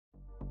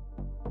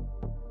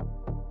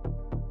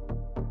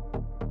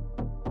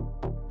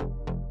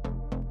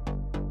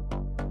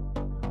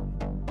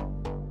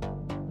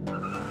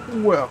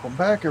Welcome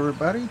back,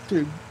 everybody,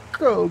 to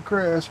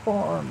Goldcrest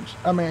Farms.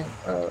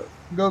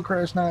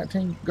 Goldcrest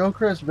 19,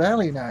 Goldcrest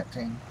Valley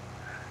 19,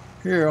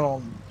 here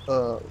on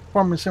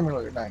Farming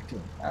Simulator 19.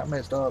 I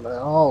messed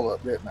all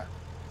up, didn't I?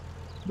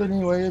 But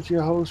anyway, it's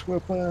your host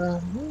with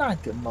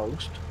not the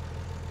most.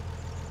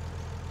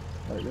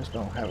 I just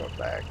don't have a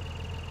back.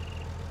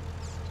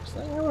 Does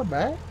that have a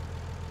back?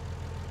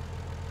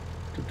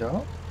 To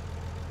dump?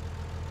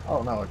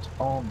 Oh no, it's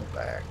on the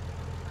back.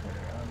 Okay,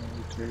 I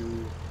need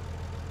to.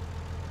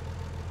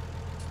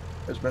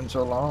 It's been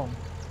so long.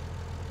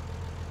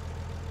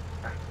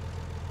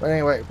 But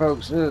anyway,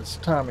 folks, it's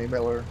Tommy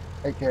Miller,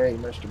 aka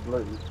Mr.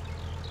 Blue.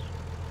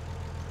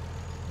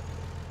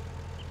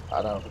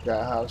 I don't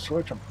forget how to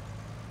switch them.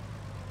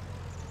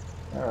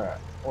 Alright,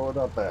 what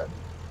up at?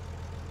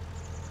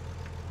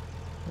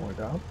 We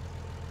don't.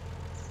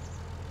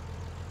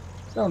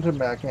 Don't tell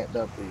me I can't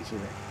dump these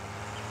here.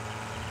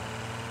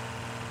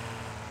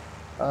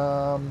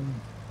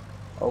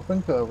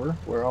 Open cover.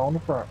 We're on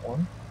the front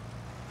one.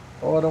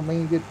 Oh, I don't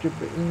mean to get your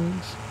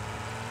beans.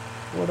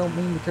 Oh, I don't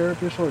mean to tear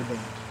up your soybeans.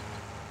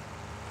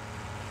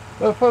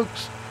 But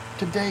folks,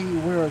 today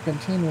we're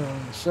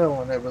continuing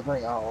selling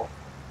everything off.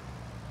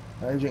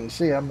 As you can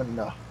see, I'm in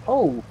the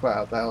whole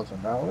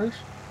 $5,000.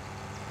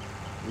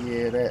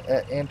 Yeah,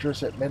 that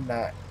interest at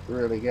midnight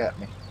really got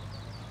me.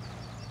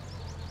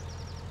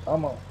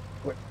 I'm gonna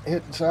quit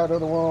hitting the side of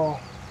the wall.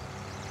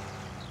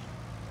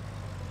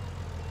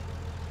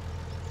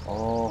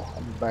 Oh,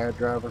 I'm a bad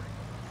driver.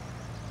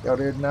 Y'all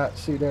did not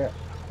see that.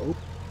 Oh,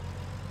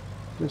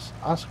 just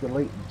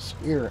oscillating,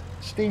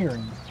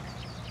 steering.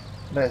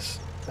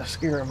 That's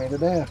scaring me to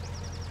death.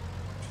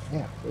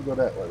 Yeah, we'll go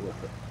that way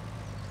with it.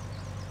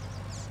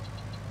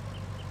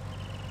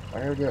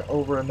 I gotta get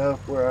over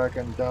enough where I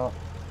can dump.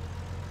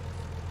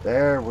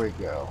 There we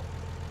go.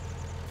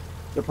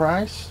 The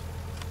price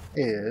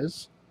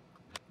is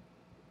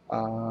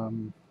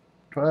 $12.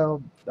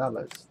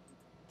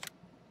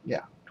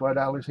 Yeah,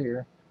 $12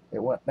 here.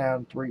 It went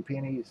down 3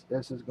 pennies.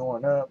 This is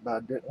going up, but I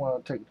didn't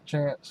want to take the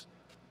chance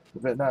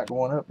of it not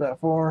going up that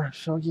far.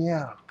 So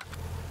yeah,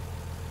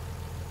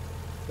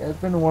 it's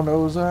been one of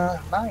those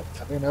nights.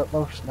 I've been up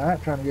most of the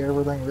night trying to get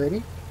everything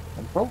ready.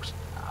 And folks,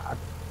 I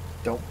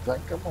don't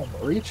think I'm gonna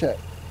reach that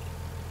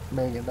 $1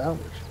 million.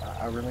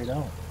 I really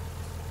don't.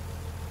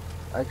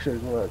 Actually,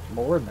 well, it's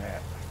more than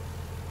that.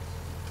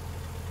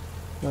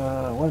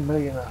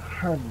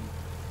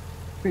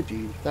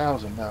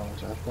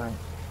 $1,150,000, I think.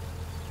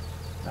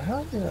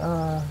 How did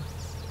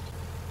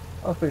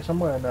okay,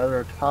 somewhere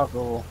another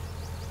toggle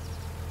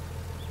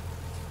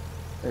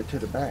it to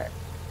the back.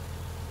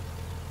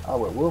 Oh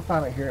well, we'll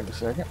find it here in a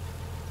second.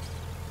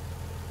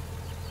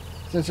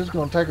 Since it's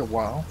gonna take a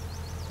while,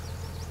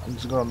 I'm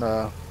just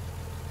gonna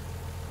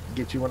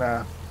get you when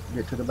I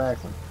get to the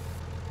back one.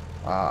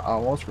 I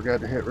almost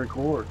forgot to hit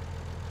record.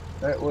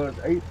 That was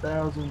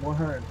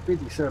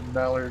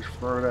 $8,157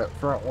 for that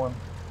front one.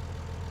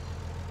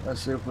 Let's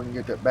see if we can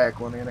get that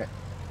back one in it.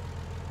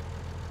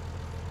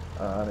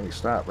 I need to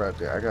stop right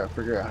there. I gotta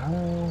figure out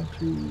how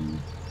to.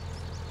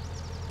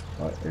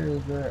 What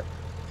is that?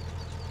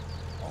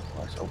 Oh,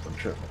 let's open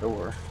shut the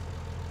door.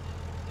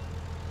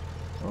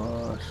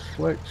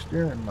 Select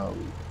steering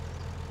mode.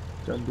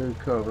 Undo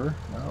cover.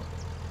 No.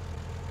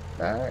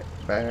 Back.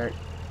 Okay,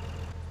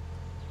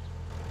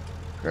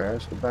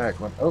 that's the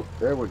back one. Oh,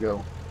 there we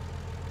go.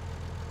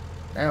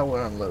 Now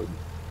we're unloading.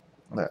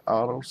 That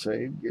auto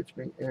save gets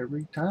me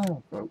every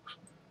time, folks.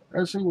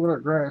 Let's see what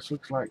our grass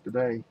looks like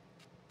today.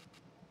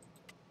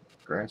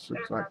 Grass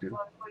looks like today.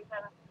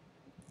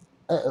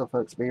 Uh-oh,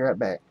 folks, be right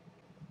back.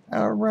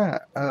 Alright,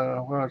 what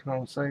I was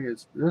going to say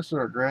is, this is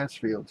our grass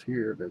fields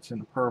here that's in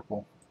the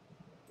purple.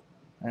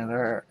 And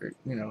they're,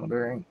 you know,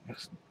 they ain't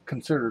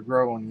considered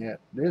growing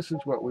yet. This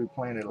is what we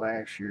planted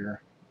last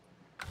year.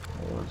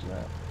 What was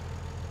that?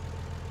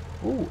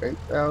 Ooh,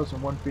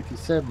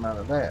 8,157 out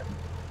of that.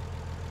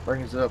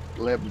 Brings up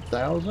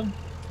 11,000.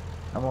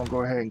 I'm going to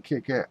go ahead and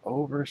kick that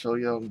over so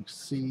y'all can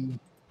see.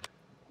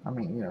 I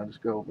mean, you know,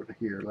 just go over to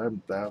here,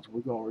 11,000.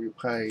 We're going to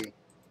repay.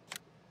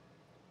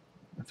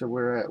 So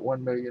we're at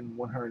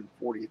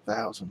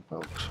 1,140,000,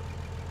 folks.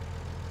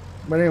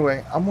 But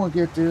anyway, I'm going to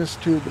get this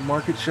to the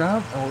market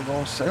shop, and we're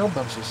going to sell a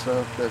bunch of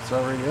stuff that's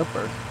already up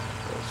there.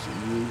 So see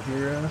you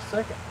here in a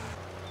second.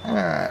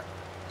 Alright,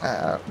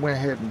 I went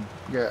ahead and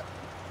got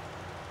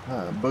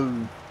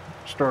Boo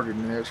started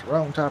in this.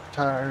 Wrong type of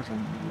tires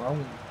and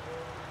wrong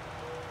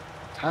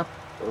type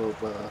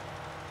of,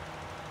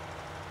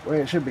 well,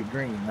 it should be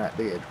green, not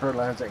dead.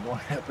 Fertilizer ain't going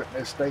to help in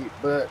this state,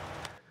 but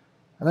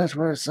and that's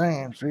what it's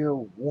saying,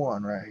 field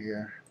 1 right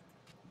here.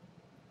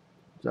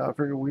 So I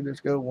figure we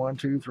just go 1,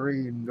 2,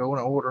 3 and go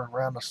in order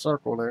around the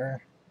circle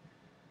there.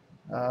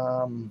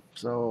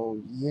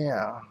 So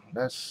yeah,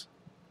 that's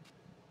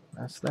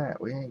that.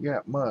 We ain't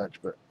got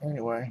much, but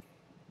anyway.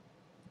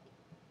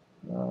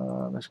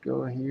 Let's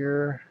go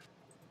here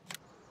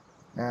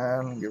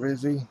and get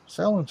busy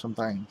selling some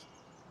things.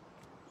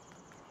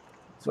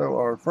 So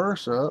our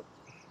first up,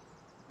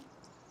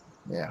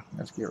 yeah,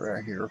 let's get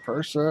right here.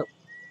 First up,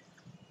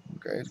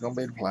 okay, it's gonna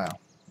be the plow.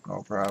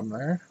 No problem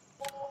there.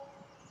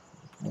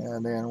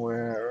 And then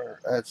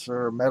that's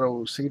our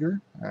metal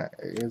cedar.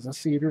 It is a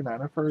cedar,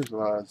 not a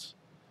fertilized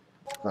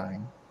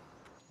thing.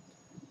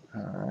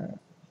 Alright.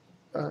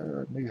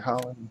 New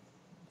Holland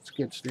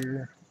skid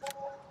steer.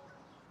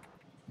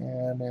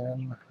 And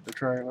then the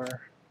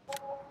trailer.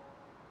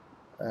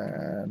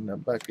 And the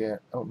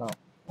bucket. Oh no.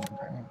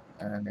 Okay.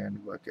 And then the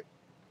bucket.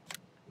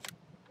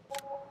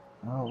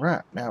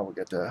 Alright, now we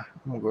got the,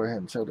 I'm gonna go ahead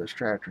and sell this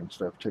tractor and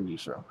stuff to you,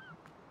 so.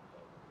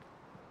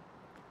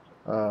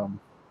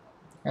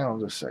 Hang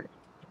on just a second.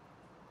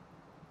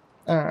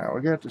 Alright,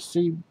 we got the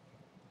seed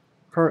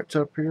carts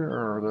up here,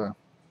 or the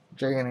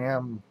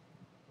J&M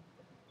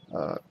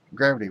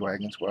gravity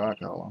wagons, what I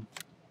call them.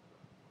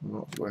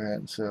 We'll go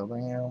ahead and sell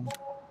them.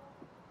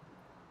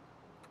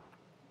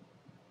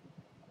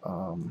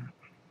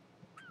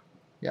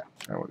 Yeah,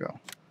 there we go.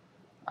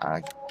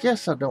 I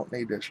guess I don't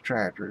need this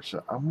tractor,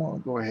 so I'm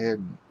going to go ahead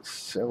and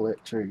sell it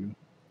too.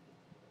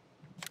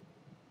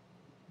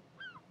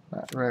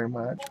 Not very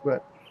much,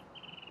 but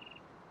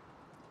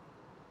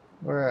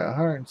we're at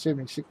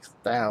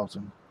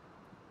 176,000.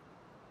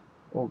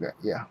 Okay,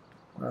 yeah.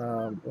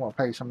 Want to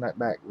pay some of that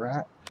back,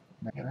 right?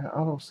 Man, that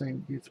auto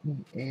save gets me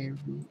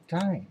every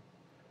time.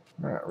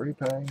 Alright,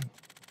 repay.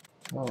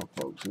 Oh,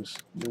 folks,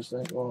 this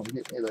ain't going to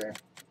get me there.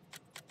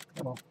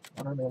 Come on,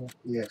 100 million.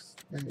 Yes.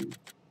 Hey.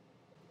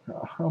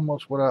 How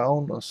much would I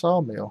own a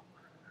sawmill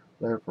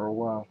there for a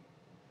while?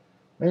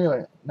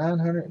 Anyway,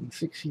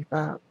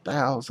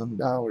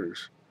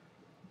 $965,000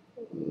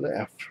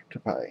 left to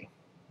pay.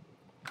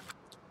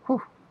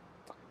 Whew.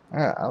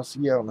 Alright, I'll see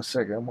y'all in a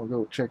second. I'm going to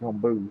go check on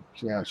Boo,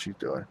 see how she's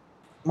doing.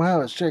 While I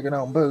was checking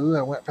on Boo,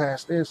 I went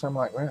past this. I'm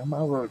like, well, I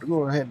might as well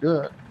go ahead and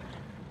do it.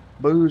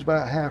 Boo's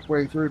about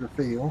halfway through the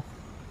field.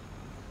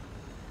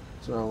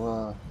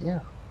 So, yeah.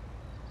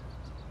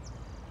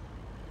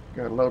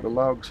 Got a load of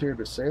logs here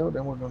to sell.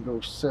 Then we're going to go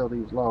sell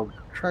these log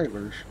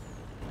trailers.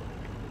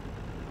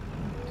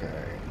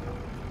 Okay.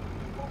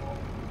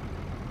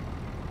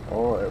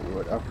 Oh, it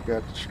would. I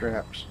forgot the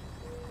straps.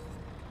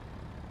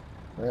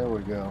 There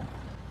we go.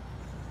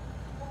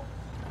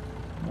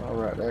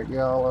 Alright, that get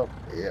all up.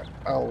 Yep,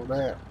 all of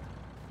that.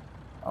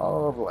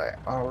 All of that.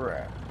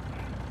 Alright.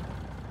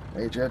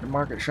 Made you at the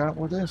market shop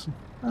with this one.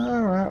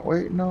 Alright,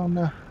 waiting on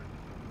the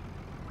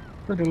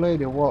pretty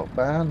lady to walk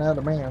by. Now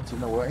the man's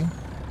in the way.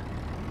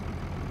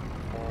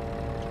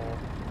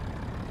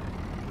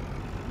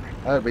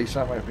 That'd be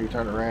something if he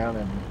turned around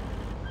and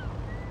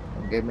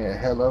gave me a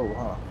hello,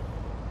 huh?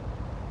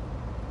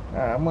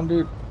 Alright, I'm gonna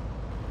do.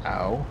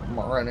 Ow, I'm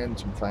gonna run into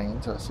some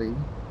things, I see.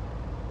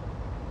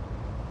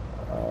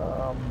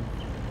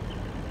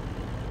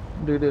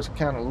 Do this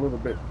kind of a little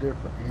bit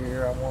different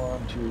here. I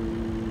want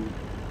to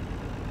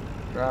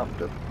drop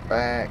the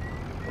back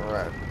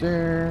right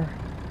there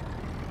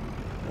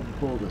and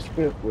pull this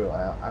fifth wheel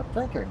out. I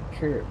think I can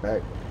carry it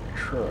back with the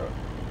truck.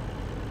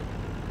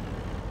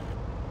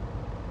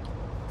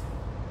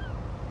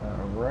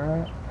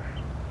 Alright.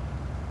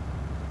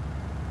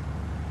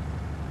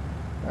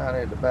 I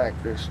need to back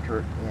this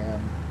truck in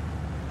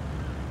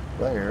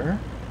there.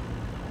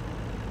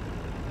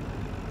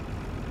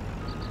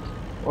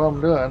 What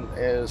I'm doing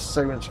is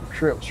saving some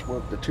trips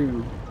with the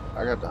two.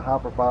 I got the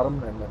hopper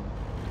bottom and then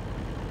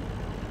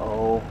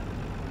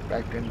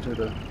backed into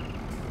the.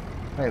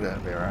 Hey,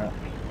 that'd be alright.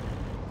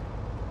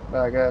 But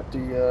I got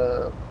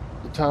the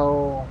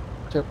tall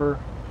tipper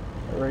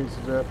that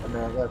raises up, and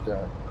then I got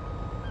the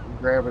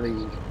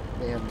gravity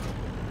in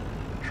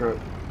truck.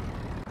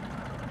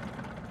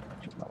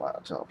 Turn my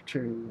lights off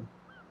too.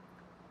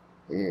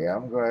 Yeah,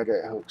 I'm glad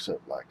that hooks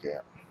up like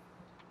that.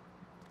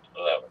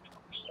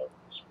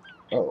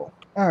 Oh,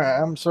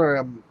 alright, I'm sorry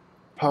I'm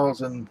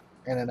pausing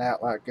in and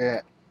out like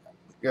that.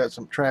 Got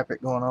some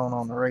traffic going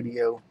on the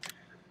radio.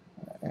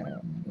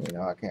 And, you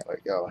know, I can't let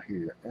y'all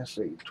hear. Let's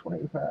see,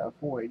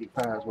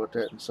 25,485 is what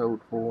that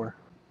sold for.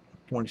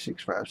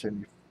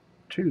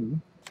 26,572.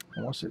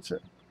 Unless it's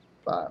at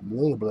 5,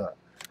 blah, blah.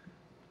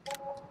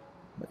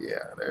 But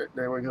yeah,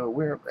 there we go.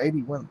 We're up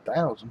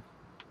 81,000.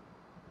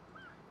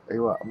 Tell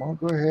you what, I'm going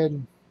to go ahead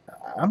and,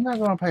 I'm not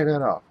going to pay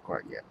that off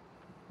quite yet.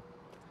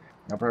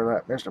 I'm probably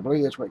like, Mr.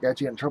 Blee, that's what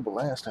got you in trouble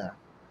last time.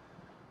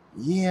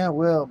 Yeah,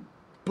 well,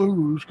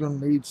 Boo's going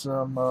to need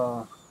some,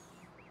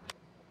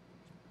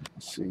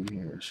 let's see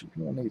here. She's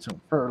going to need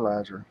some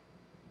fertilizer.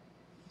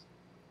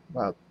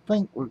 I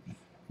think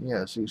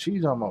yeah, see,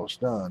 she's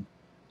almost done.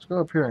 Let's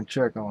go up here and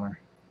check on her.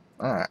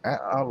 Alright,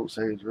 that auto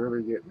save's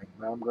really getting me.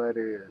 I'm glad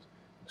it is.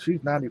 She's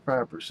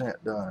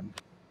 95% done.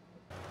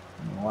 I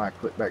don't know why I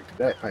clicked back to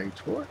that page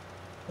for it.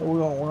 But we're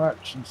going to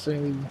watch and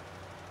see.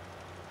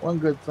 One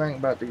good thing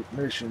about these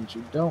missions,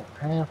 you don't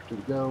have to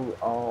go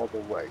all the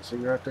way. See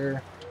right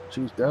there?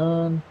 She's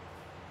done.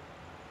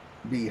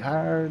 Be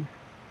hired.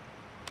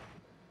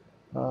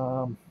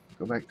 Go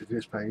back to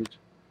this page.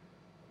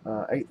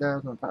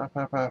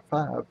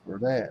 8,555 for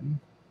that.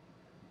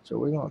 So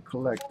we're going to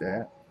collect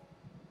that.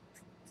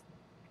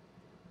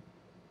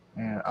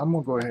 And I'm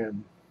going to go ahead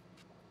and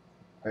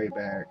pay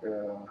back.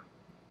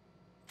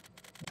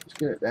 Let's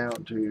get it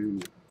down to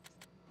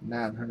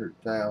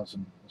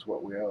 900,000 is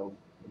what we owe.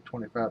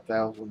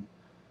 25,000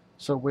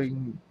 so we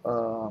can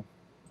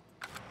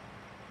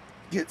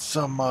get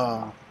some.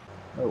 Oh,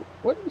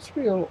 what is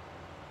field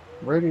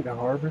ready to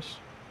harvest?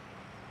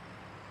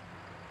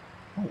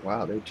 Oh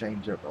wow, they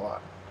changed up a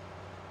lot.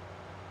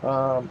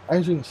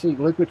 As you can see,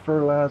 liquid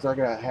fertilizer, I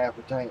got half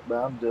a tank,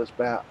 but I'm just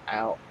about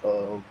out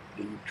of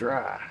the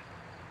dry.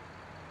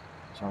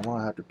 So I'm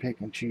gonna have to pick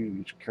and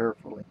choose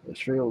carefully.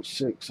 There's field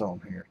 6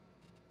 on here.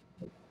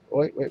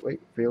 Wait.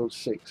 Field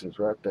 6 is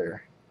right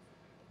there.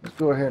 Let's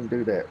go ahead and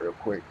do that real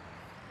quick.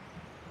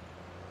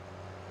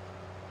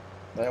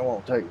 That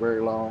won't take very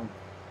long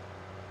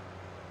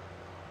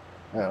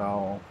at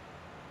all.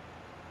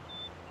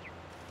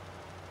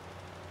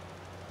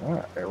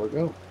 Alright, there we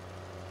go.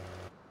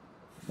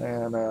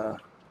 And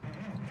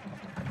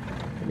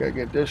we gotta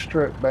get this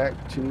truck back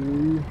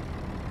to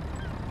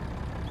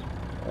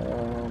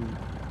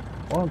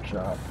farm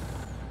shop.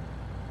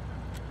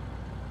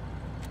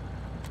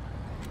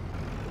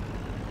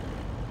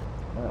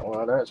 Alright,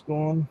 while that's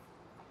going,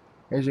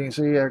 as you can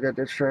see, I got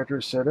this tractor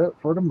set up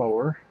for the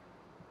mower.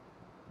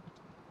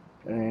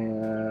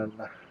 And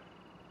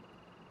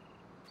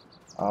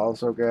I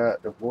also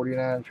got the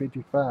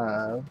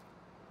 4955,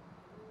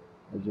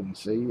 as you can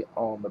see,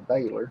 on the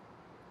baler.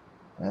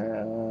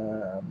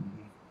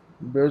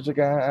 There's a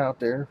guy out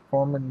there,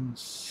 Foreman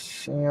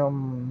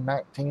Sam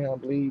 19, I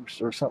believe,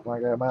 or something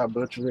like that. I might have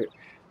butchered it.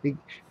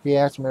 He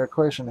asked me a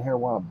question here a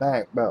while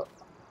back about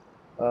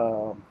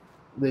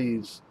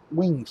these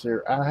wings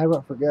here. I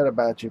haven't forgot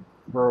about you,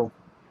 bro.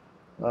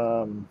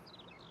 Probably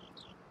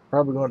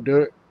going to do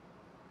it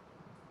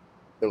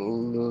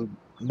the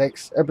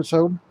next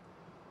episode.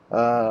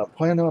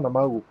 Plan on to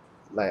mow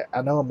that.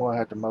 I know I'm going to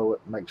have to mow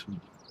it and make some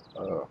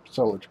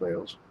silage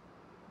bales.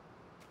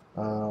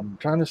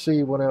 Trying to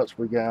see what else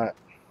we got.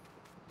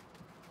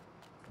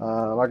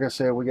 Like I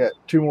said, we got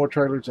 2 more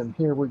trailers in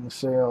here we can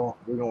sell.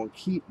 We're going to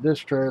keep this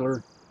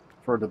trailer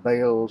for the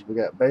bales. We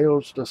got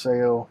bales to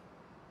sell.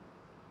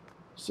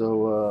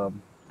 So,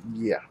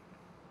 yeah.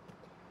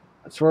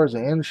 As far as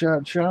the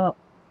inside shop,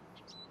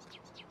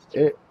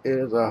 it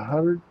is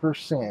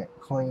 100%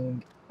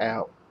 cleaned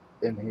out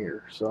in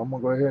here. So I'm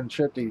going to go ahead and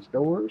shut these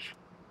doors.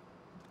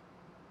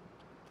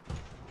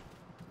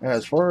 And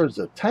as far as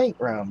the tank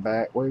round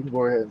back, we can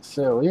go ahead and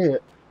sell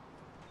it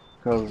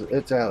because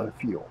it's out of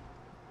fuel.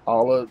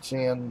 All of it's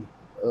in,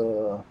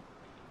 I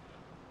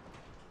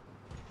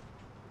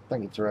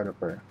think it's right up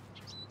there.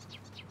 Is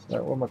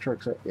that where my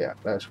truck's at? Yeah,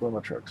 that's where my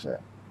truck's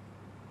at.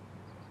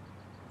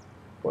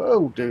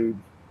 Whoa, dude.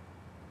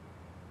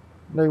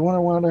 They wonder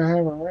why they're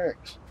having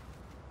wrecks.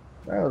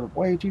 That was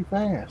way too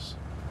fast.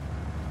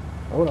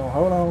 Hold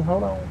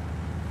on.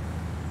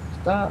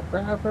 Stop,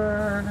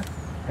 driver.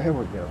 There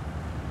we go.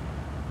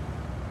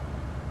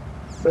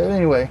 But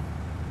anyway,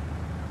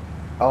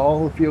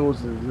 all the fuels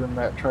is in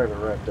that trailer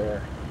right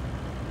there.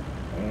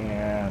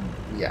 And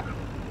yeah.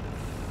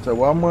 So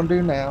what I'm going to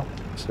do now,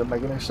 instead of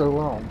making it so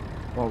long,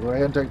 I'll go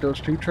ahead and take those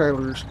 2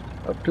 trailers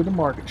up to the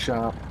market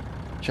shop,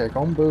 check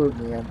on Boo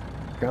again,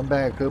 come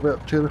back, go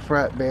up to the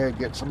frat bed,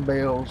 get some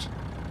bales,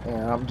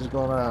 and I'm just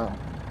going to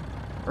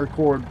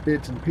record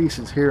bits and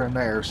pieces here and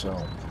there.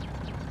 So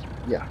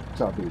yeah,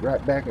 so I'll be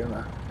right back in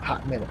a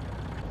hot minute.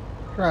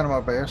 Trying my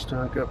best to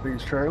hook up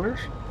these trailers.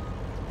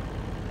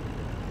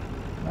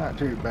 Not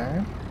too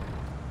bad.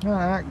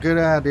 Alright, good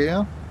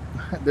idea.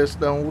 This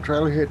the old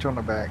trailer hitch on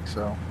the back,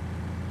 so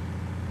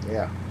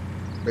yeah,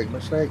 big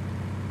mistake.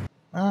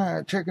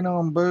 Alright, checking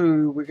on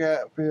Boo. We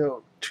got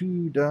field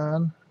 2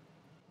 done.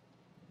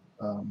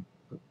 Wrong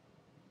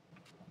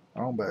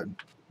button.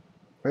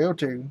 Field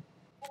 2.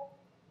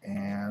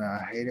 And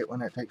I hate it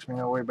when it takes me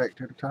all the way back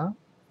to the top.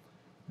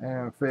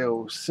 And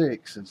field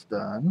 6 is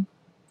done.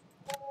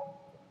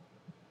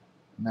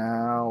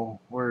 Now,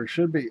 we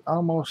should be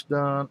almost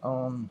done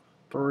on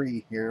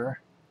 3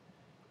 here.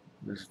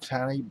 There's a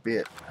tiny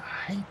bit. I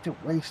hate to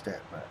waste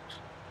that much.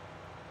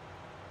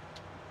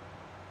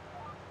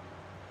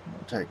 I'm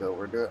going to take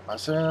over and do it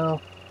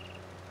myself.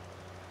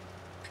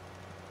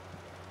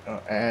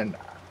 And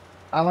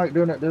I like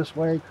doing it this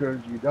way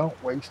because you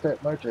don't waste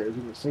that much. As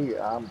you can see,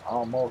 I'm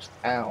almost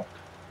out.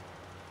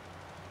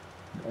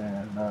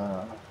 And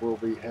we'll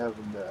be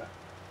having to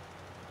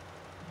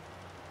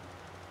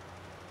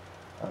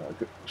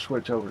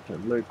switch over to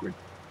liquid.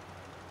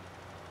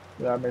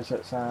 Did I miss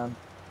that sign?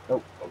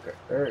 Oh, okay,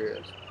 there it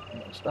is. I'm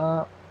gonna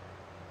stop.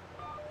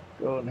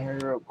 Go in here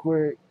real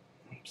quick.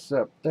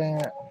 Accept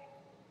that.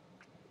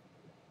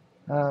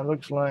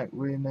 Looks like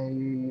we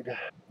need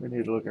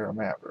to look at our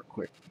map real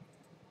quick.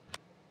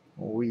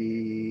 Let's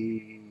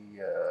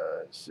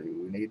see,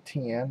 we need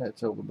 10.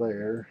 That's over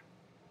there.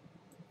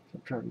 So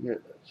I'm trying to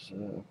get this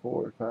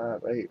 4,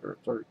 5, 8, or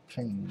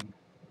 13.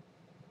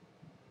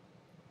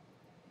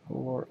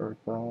 4 or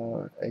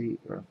 5, 8,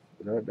 or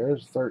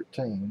there's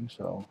 13.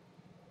 So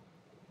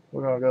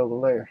we're gonna go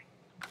over there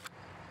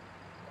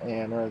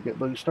and get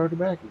Boo started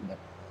back again.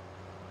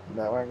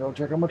 Now I can go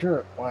check on my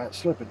truck while it's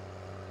slipping.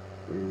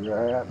 Be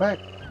right back.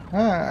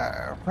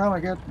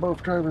 Finally got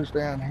both trailers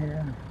down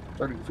here.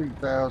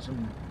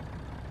 33,000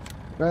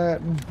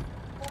 batting.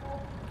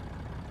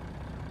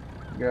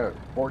 got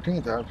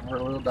 14,000 for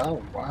a little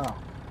dollar. Wow.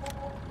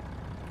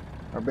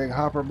 Our big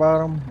hopper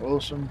bottom,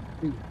 Wilson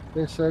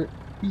Pacesetter.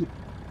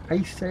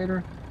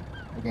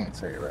 I can't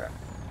say it right.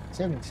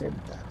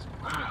 77,000.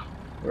 Wow.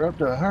 We're up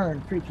to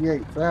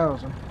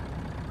 158,000.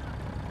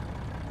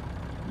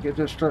 Get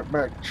this truck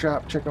back to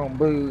shop, check on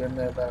Boo, and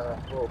then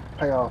we'll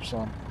pay off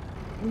some.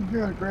 We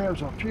gotta grab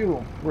some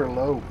fuel. We're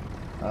low.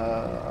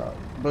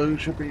 Boo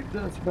should be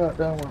just about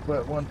done with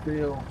that one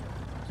field.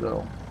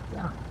 So,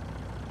 yeah.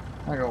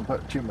 I'm not gonna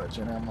put too much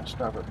in. I'm gonna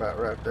stop it about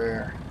right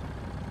there.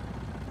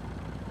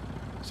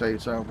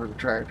 Save some for the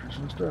tractors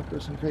and stuff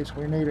just in case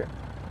we need it.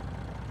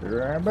 Be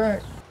right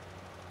back.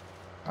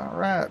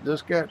 Alright,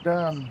 just got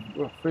done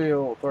with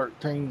field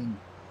 13.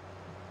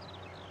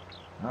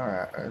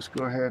 Alright, let's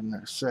go ahead and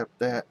accept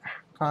that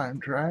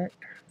contract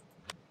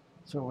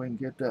so we can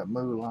get that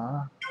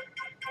moolah.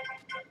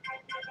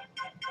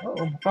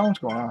 Uh-oh, my phone's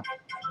going off.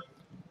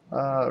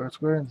 Let's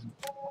go ahead and...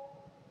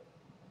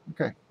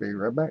 Okay, be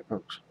right back,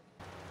 folks.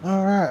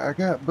 Alright, I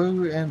got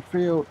Boo in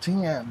field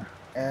 10,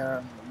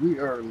 and we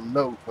are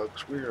low,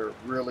 folks. We are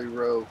really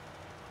low.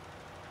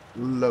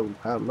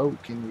 How low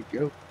can we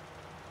go?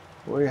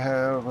 We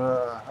have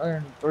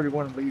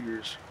 131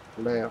 liters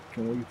left.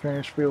 Can we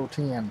finish field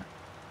 10?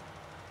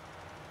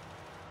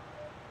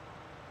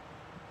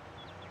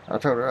 I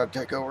told her I'd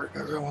take over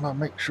because I want to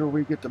make sure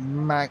we get the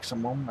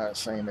maximum. I'm not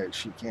saying that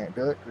she can't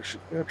do it because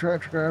she's a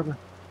tractor driver.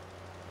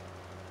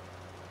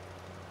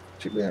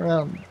 She's been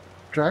around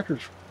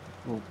tractors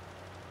for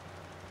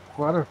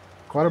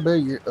quite a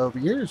bit of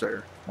years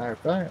there, matter of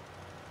fact.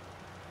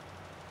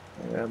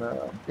 And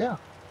yeah,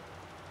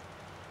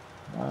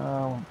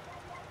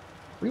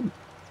 we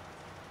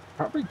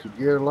probably could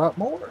get a lot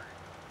more.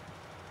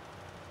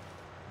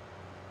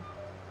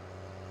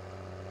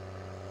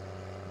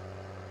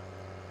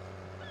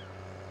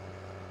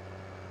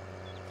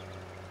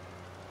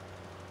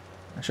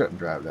 I shouldn't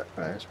drive that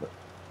fast, but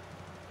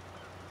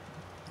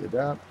get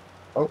down.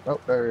 Oh,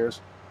 there it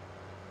is.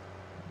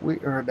 We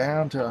are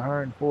down to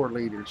 104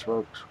 liters,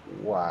 folks.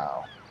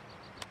 Wow.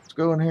 Let's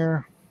go in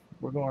here.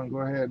 We're going to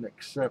go ahead and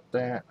accept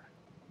that.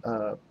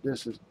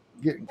 This is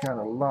getting kind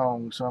of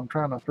long, so I'm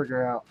trying to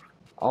figure out.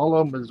 All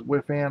of them is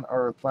within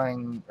our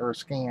thing or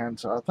scan,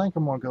 so I think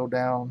I'm going to go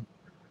down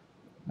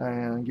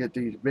and get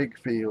these big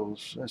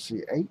fields. Let's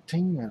see,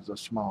 18 is a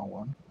small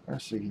one.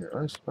 Let's see here.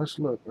 Let's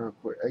look real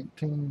quick.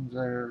 18 is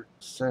there.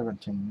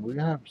 17. We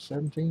have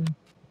 17?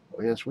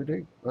 Oh, yes, we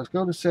do. Let's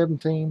go to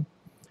 17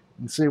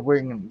 and see if we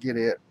can get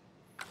it.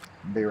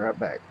 Be right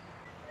back.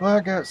 Well, I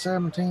got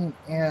 17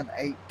 and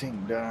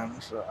 18 done,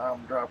 so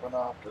I'm dropping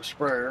off the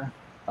sprayer.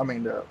 I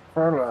mean the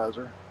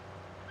fertilizer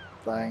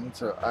thing,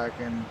 so I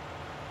can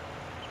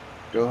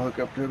go hook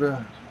up to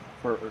the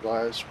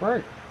fertilizer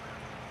sprayer.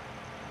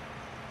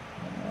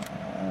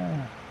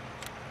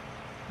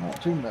 Not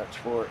too much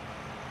for it.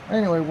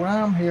 Anyway,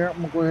 while I'm here,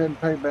 I'm gonna go ahead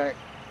and pay back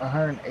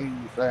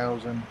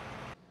 180,000.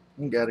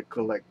 You gotta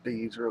collect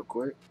these real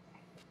quick.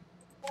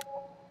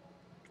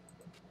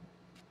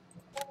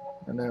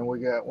 And then we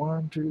got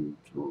 1, 2,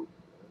 3.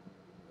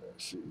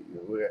 Let's see,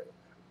 we got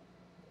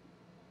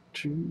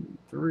 2,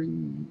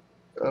 3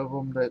 of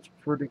them that's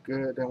pretty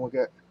good. Then we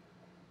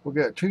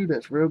got 2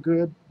 that's real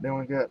good. Then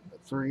we got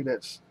 3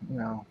 that's, you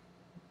know,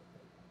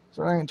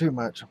 so that ain't too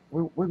much.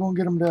 We're gonna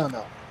get them done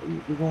though.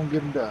 We're gonna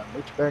get them done.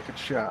 Meet you back at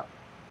the shop.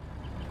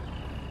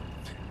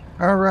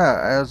 Alright,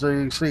 as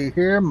you see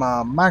here,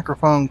 my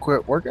microphone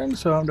quit working,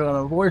 so I'm doing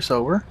a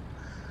voiceover.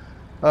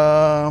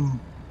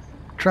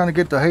 Trying to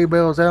get the hay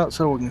bales out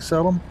so we can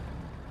sell them.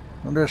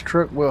 And this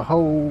truck will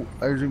hold,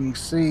 as you can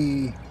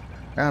see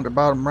down the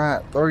bottom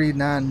right,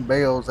 39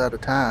 bales at a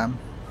time.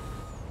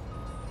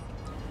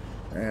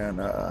 And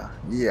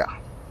yeah,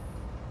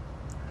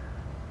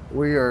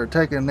 we are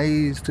taking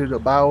these to the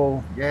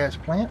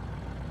biogas plant,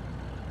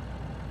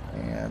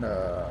 and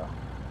of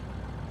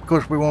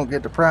course we won't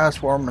get the price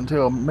for them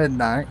until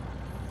midnight,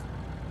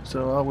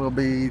 so I will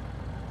be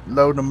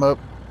loading them up,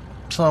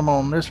 some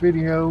on this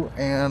video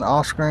and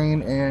off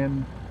screen,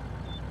 and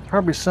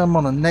probably some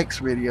on the next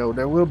video.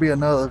 There will be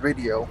another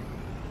video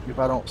if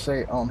I don't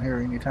say it on here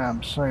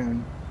anytime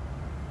soon,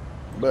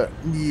 but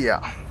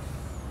yeah,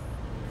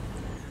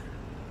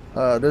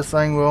 this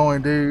thing will only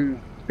do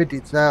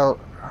 50,000,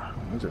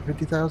 is it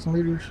 50,000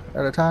 liters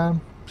at a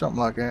time, something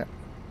like that.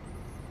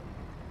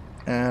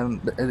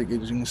 And as you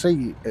can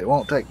see, it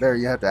won't take there.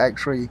 You have to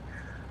actually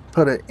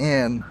put it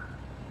in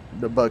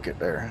the bucket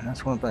there.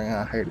 That's one thing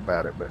I hate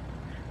about it. But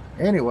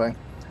anyway,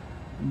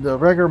 the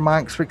regular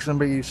mic's fixing to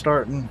be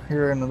starting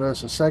here in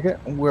just a second,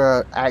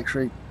 where I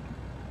actually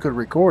could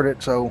record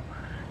it. So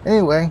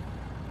anyway,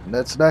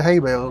 that's the hay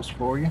bales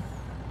for you.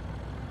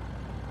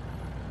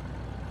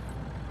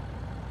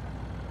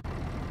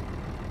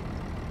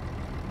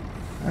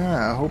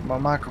 I hope my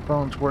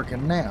microphone's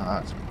working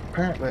now.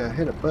 Apparently I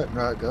hit a button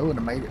right ago and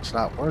it made it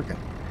stop working.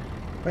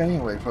 But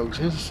anyway, folks,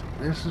 this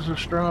is a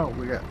straw.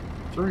 We got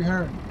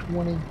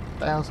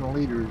 320,000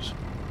 liters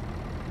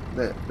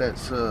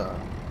that's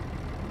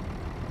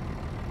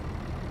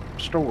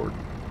stored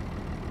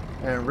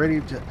and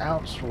ready to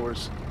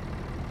outsource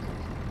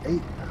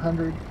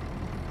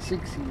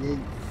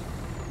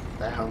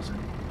 168,000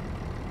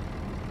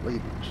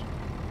 liters.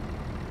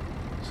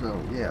 So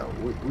yeah,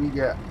 we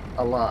got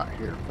a lot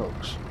here,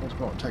 folks. It's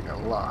going to take a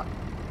lot.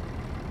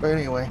 But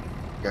anyway,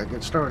 gotta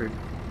get started.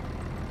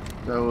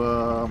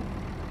 So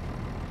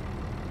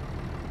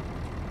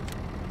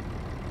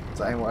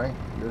same way,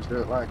 just do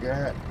it like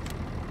that.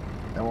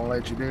 I won't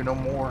let you do no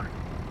more.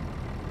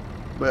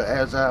 But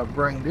as I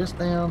bring this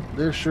down,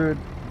 this should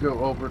go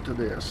over to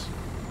this.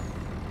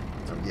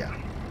 So yeah.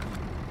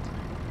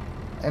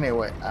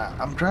 Anyway,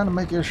 I'm trying to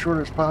make it as short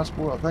as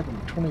possible. I think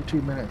I'm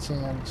 22 minutes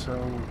in, so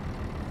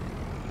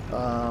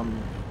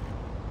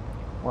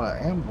what I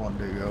am going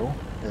to do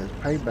is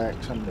pay back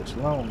some of this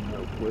loan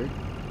real quick.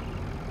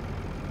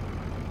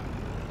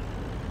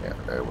 Yeah,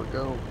 there we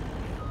go.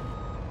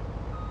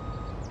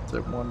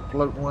 That one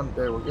float one,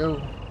 there we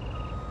go.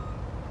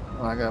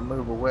 Well, I gotta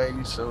move away,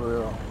 so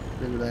we'll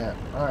do that.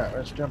 Alright,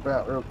 let's jump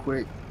out real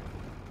quick.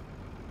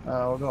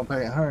 We're gonna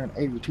pay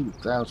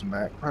 182,000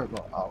 back. Probably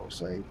gonna auto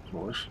save, of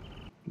course.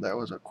 That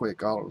was a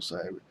quick auto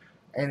save.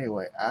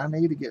 Anyway, I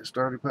need to get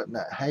started putting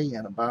that hay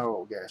in a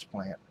biogas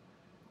plant.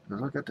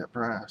 Because look at that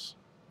price.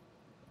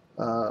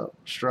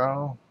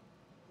 Straw,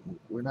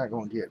 we're not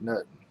gonna get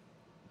nothing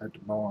at the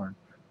barn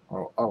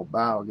or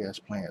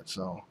biogas plant.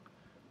 So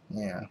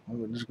yeah,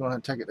 we're just gonna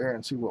take it there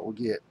and see what we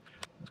get.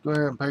 Let's go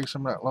ahead and pay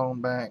some of that loan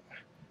back.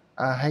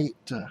 I hate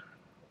to.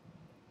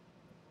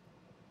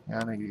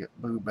 I need to get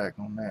Boo back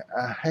on that.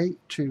 I hate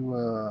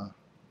to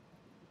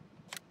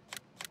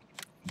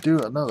do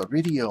another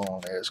video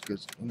on this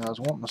because, you know, I was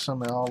wanting to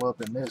sum it all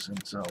up in this,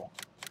 and so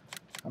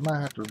I might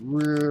have to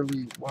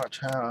really watch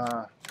how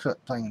I cut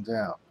things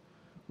out.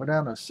 We're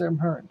down to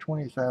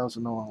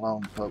 720,000 on a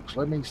loan, folks.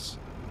 Let me.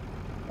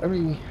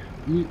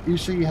 You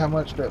see how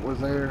much that was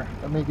there?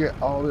 Let me get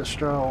all this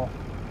straw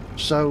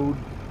sowed.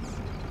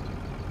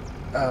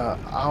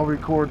 I'll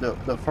record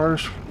the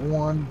first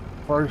load,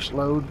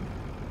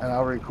 and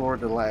I'll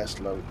record the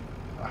last load.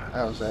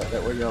 How's that?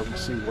 That way y'all can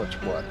see what's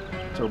what.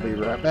 So be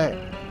right back.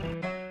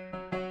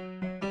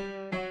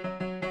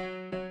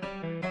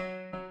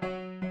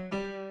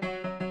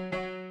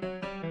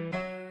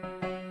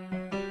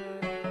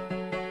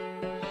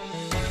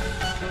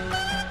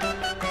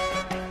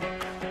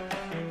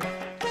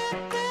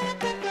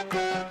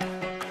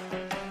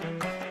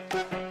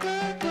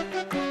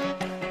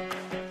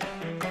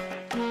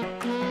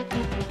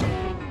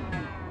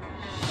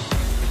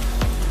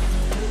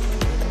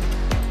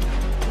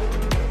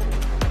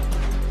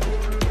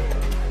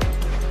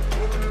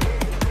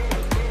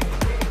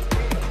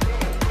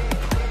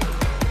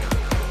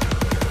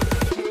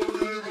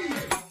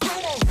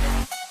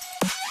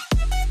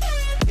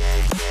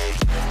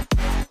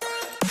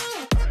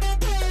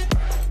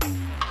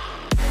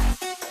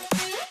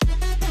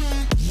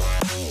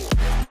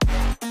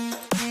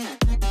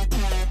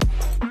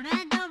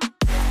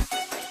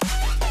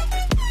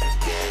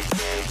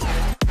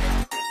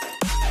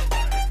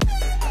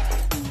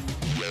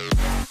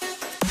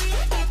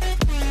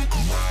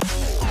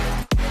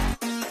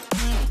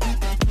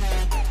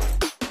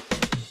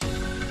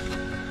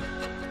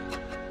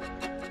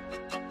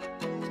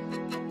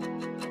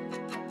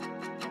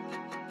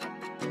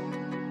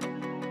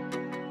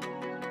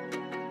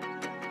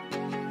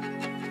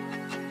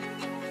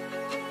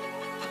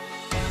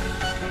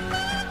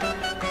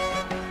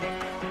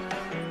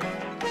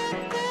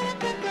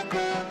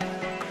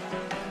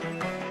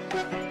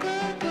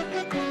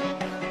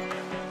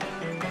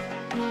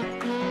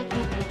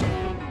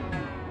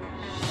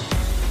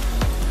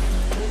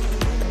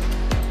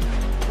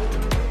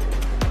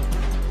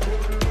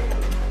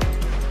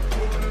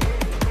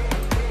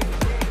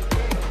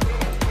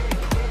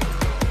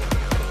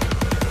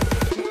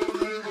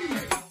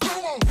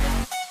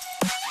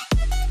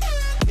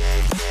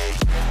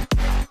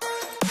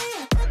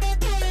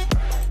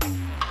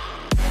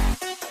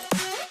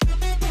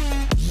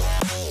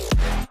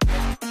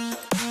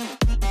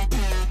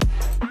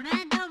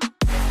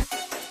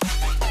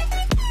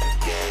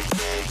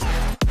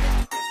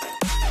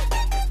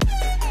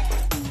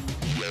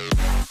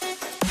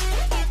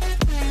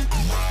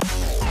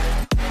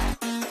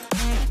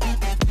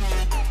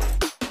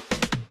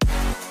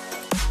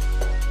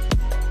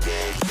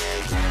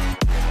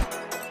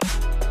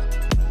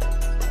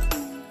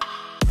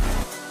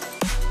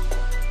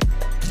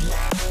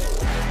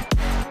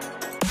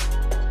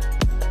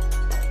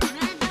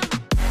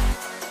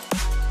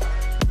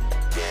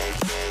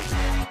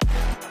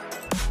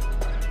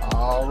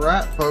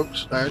 Alright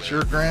folks, that's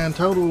your grand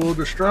total of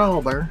the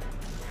straw there.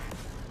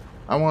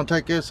 I want to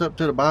take this up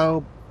to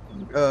the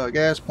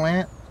gas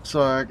plant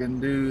so I can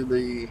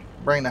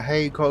bring the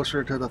hay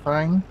closer to the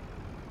thing.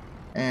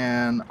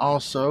 And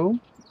also,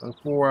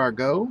 before I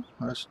go,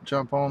 let's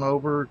jump on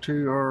over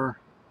to our,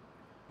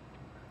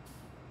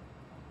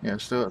 yeah,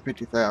 still at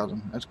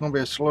 50,000. It's going to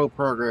be a slow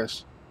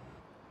progress.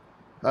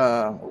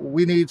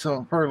 We need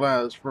some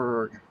fertilizer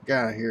for a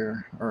guy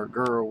here, or a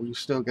girl. We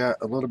still got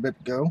a little bit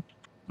to go.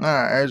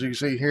 Alright, as you can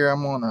see here,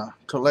 I'm going to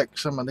collect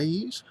some of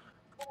these.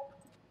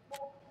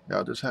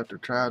 Y'all just have to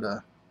try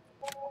to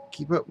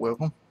keep up with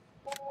them.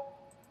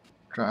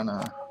 Trying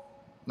to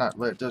not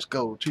let this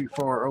go too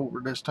far over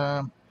this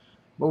time.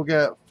 But we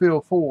got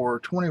field 4,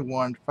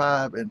 21,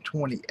 5, and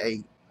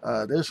 28.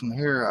 This one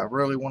here I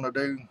really want to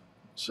do,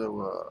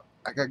 so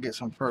I gotta get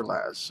some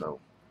fertilizer. So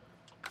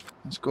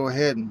let's go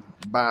ahead and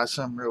buy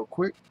some real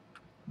quick.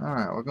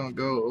 Alright, we're gonna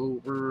go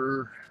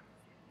over,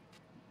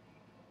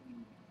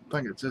 I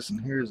think it's this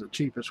one here is the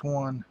cheapest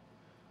one,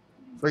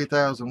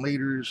 3,000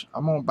 liters.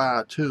 I'm gonna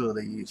buy 2 of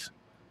these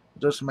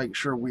just to make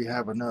sure we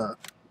have enough.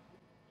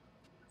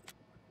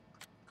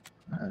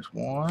 That's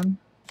 1.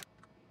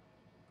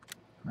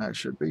 That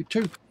should be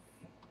 2.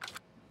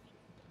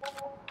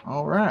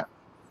 Alright.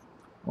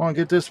 Want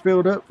to get this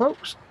filled up,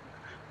 folks.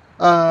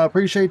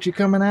 Appreciate you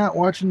coming out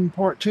watching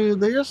part 2 of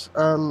this.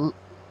 I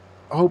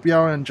hope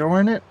y'all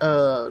enjoying it.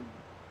 The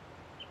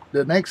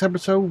next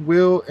episode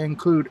will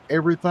include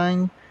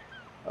everything.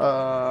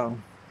 The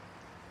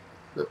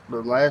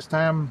last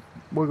time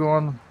we're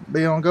going to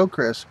be on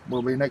Goldcrest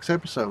will be next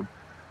episode.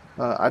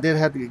 I did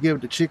have to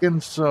give the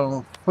chickens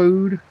some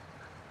food.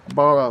 I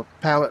bought a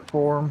pallet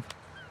for them.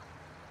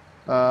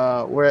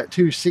 We're at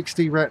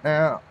 260 right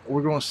now.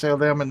 We're going to sell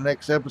them in the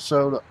next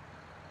episode.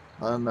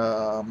 And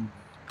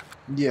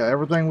yeah,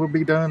 everything will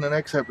be done in the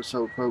next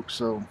episode, folks.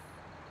 So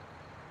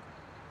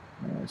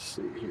let's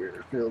see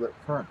here. Fill that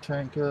front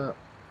tank up.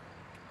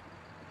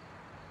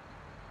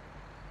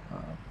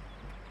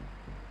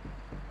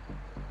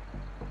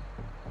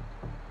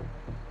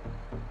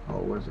 Oh,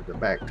 was it the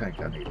back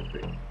tank I need to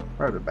fill?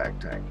 Or the back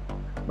tank.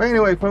 But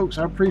anyway, folks,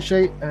 I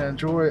appreciate and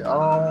enjoy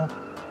all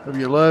of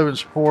your love and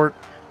support.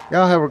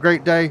 Y'all have a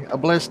great day, a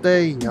blessed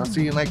day. I'll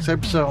see you next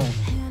episode.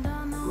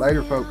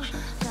 Later, folks.